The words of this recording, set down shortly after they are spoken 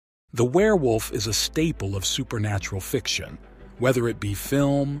The werewolf is a staple of supernatural fiction, whether it be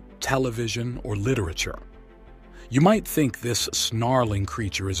film, television, or literature. You might think this snarling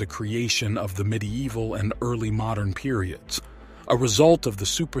creature is a creation of the medieval and early modern periods, a result of the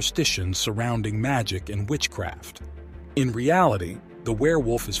superstitions surrounding magic and witchcraft. In reality, the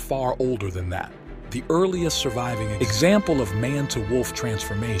werewolf is far older than that. The earliest surviving example of man-to-wolf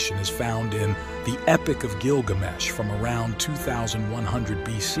transformation is found in the Epic of Gilgamesh from around 2100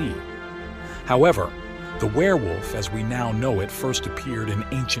 BC. However, the werewolf, as we now know it, first appeared in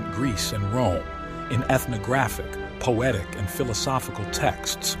ancient Greece and Rome, in ethnographic, poetic, and philosophical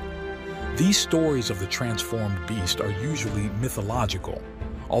texts. These stories of the transformed beast are usually mythological,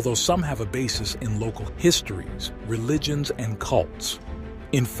 although some have a basis in local histories, religions, and cults.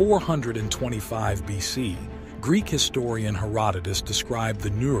 In 425 BC, Greek historian Herodotus described the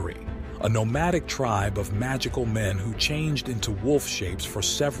Nuri, a nomadic tribe of magical men who changed into wolf shapes for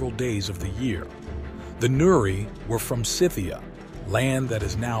several days of the year. The Nuri were from Scythia, land that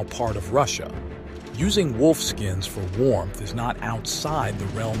is now part of Russia. Using wolf skins for warmth is not outside the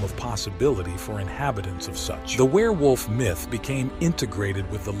realm of possibility for inhabitants of such. The werewolf myth became integrated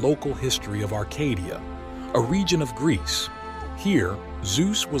with the local history of Arcadia, a region of Greece. Here,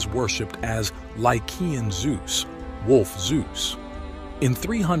 Zeus was worshipped as Lycaean Zeus, Wolf Zeus. In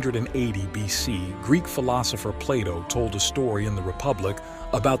 380 BC, Greek philosopher Plato told a story in the Republic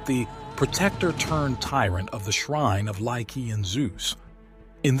about the protector-turned-tyrant of the shrine of Lycaean Zeus.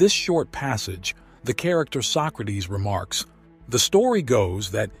 In this short passage, the character Socrates remarks, "The story goes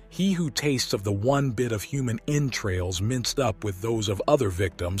that he who tastes of the one bit of human entrails minced up with those of other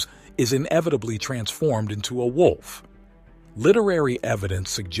victims is inevitably transformed into a wolf." Literary evidence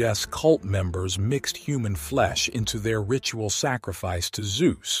suggests cult members mixed human flesh into their ritual sacrifice to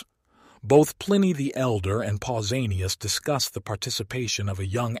Zeus. Both Pliny the Elder and Pausanias discuss the participation of a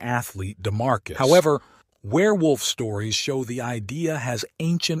young athlete, Demarchus. However, werewolf stories show the idea has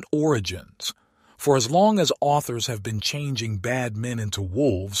ancient origins. For as long as authors have been changing bad men into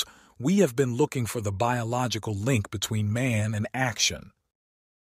wolves, we have been looking for the biological link between man and action.